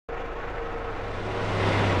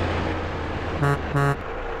But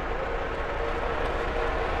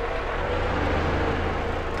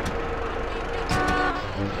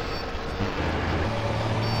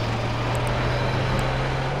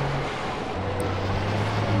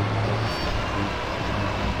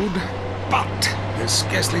there's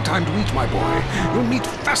scarcely time to eat, my boy. You'll meet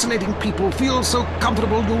fascinating people, feel so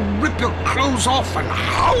comfortable you'll rip your clothes off and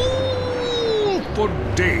howl for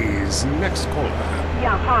days. Next caller.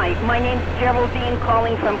 Yeah, hi. My name's Geraldine,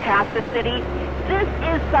 calling from Kansas City. This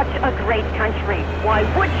is such a great country. Why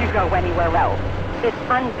would you go anywhere else? It's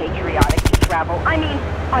unpatriotic to travel. I mean,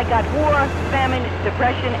 I got war, famine,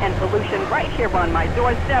 depression, and pollution right here on my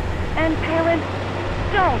doorstep. And parents,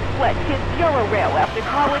 don't let kids Euro-rail after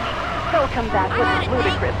college. They'll come back with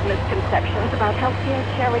ludicrous misconceptions about healthcare,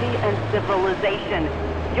 charity, and civilization.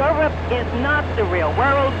 Europe is not the real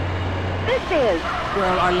world. This is.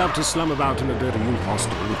 Well, I love to slum about in a dirty youth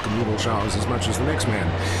hostel with communal showers as much as the next man.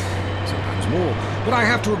 Sometimes more. But I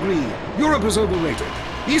have to agree, Europe is overrated.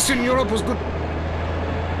 Eastern Europe was good.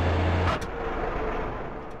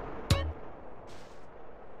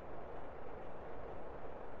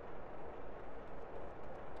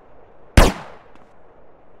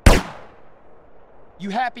 You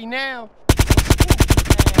happy now?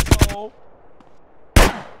 Asshole.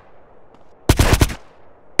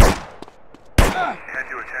 Head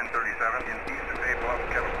to a 1037 in east of A Bluff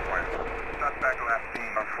Chemical Plant. Suspect last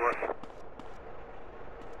seen on foot.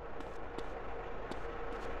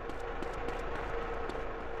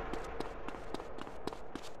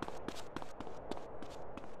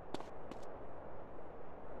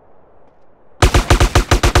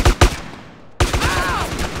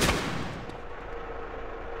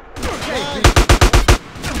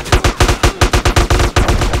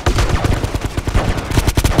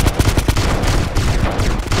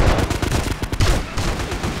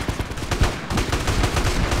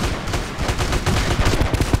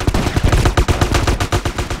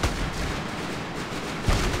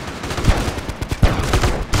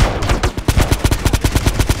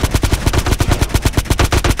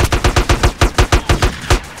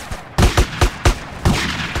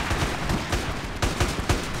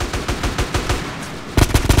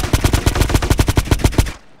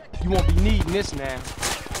 You won't be needing this now.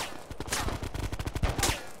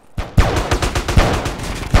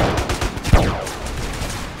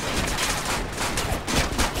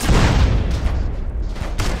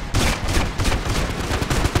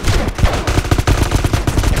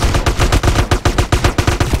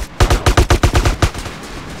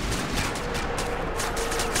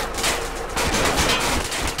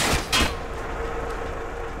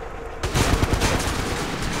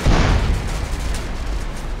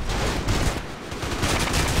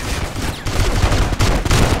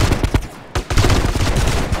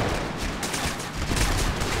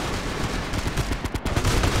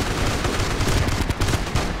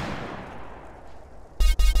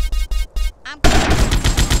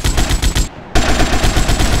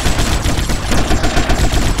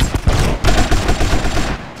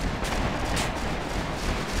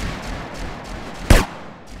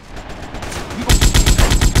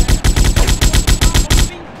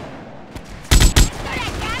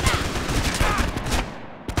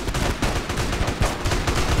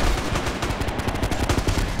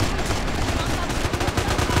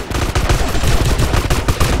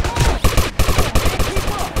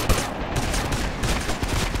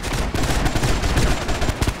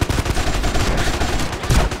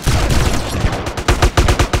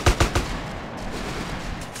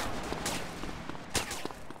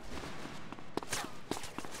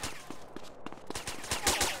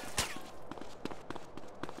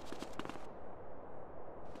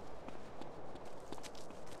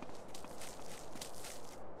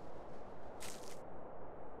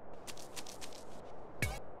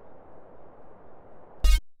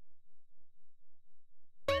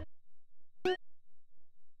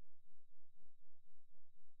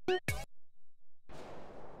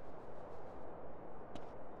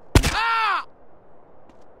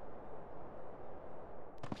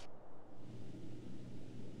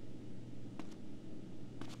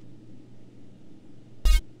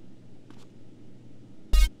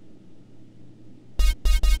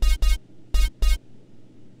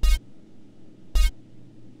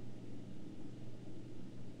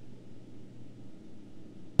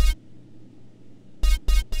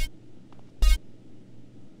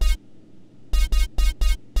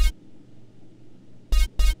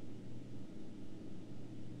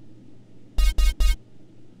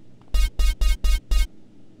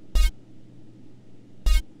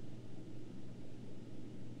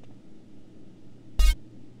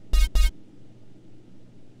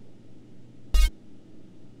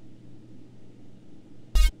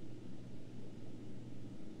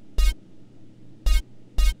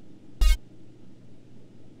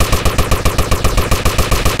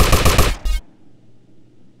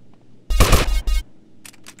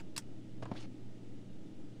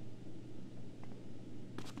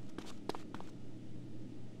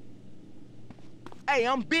 Hey,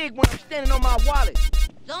 I'm big when I'm standing on my wallet.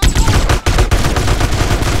 Gun.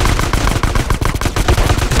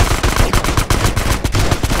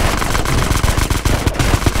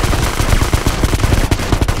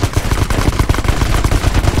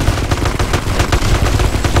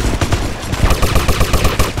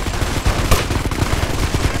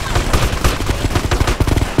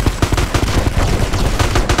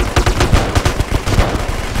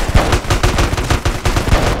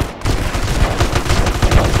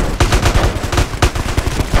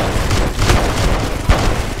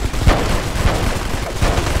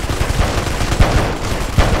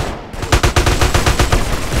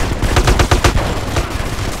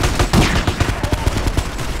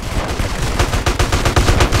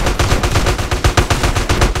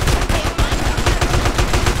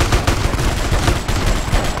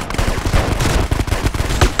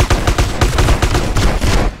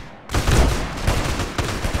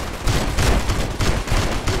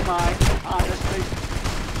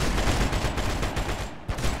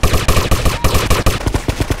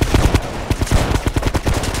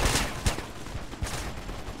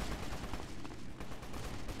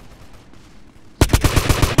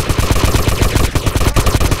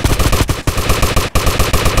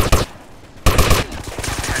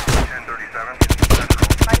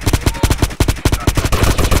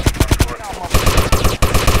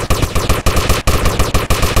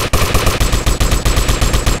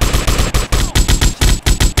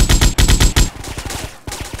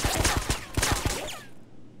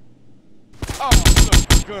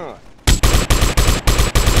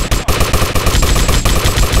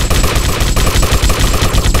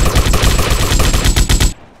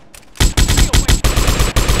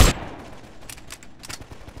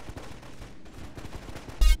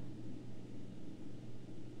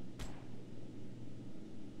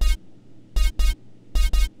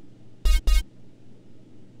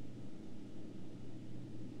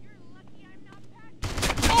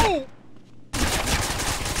 Oh!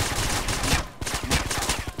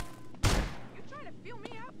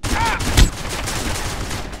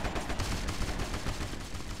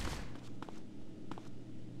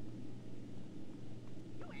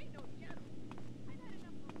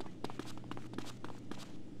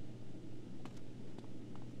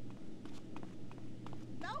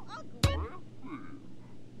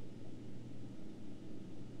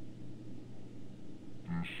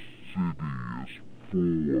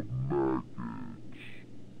 Full of maggots.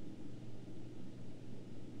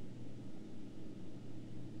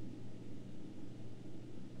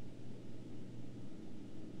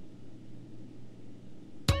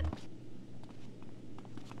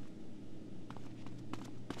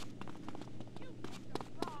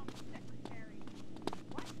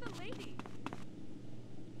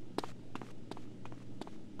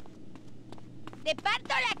 ¡Te parto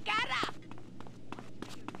la cara!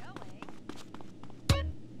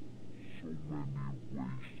 So many wasted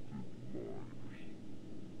lives.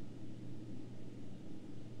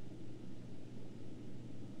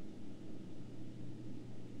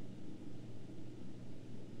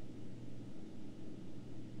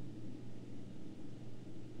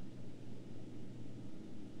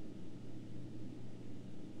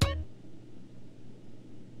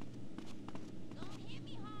 Don't hit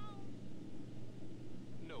me, Holmes.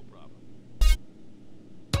 No problem.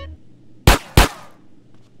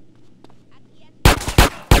 Aquí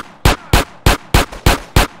es.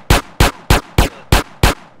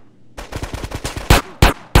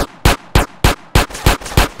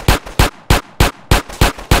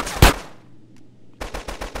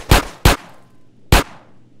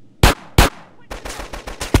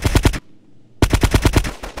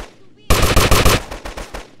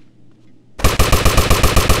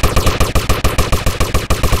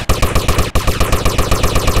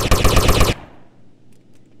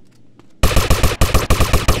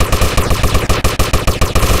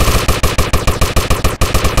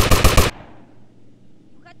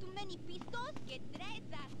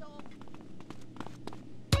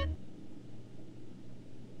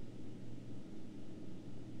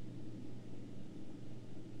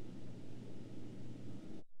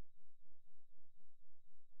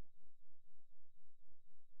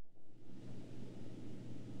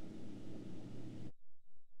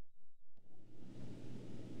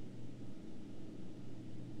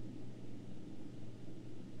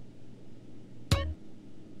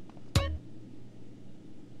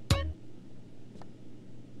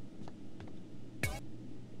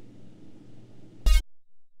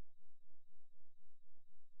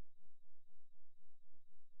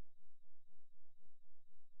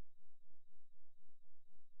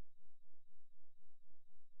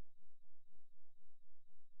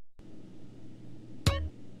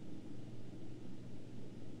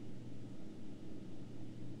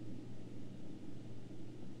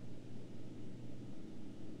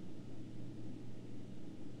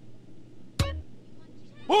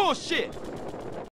 Bullshit!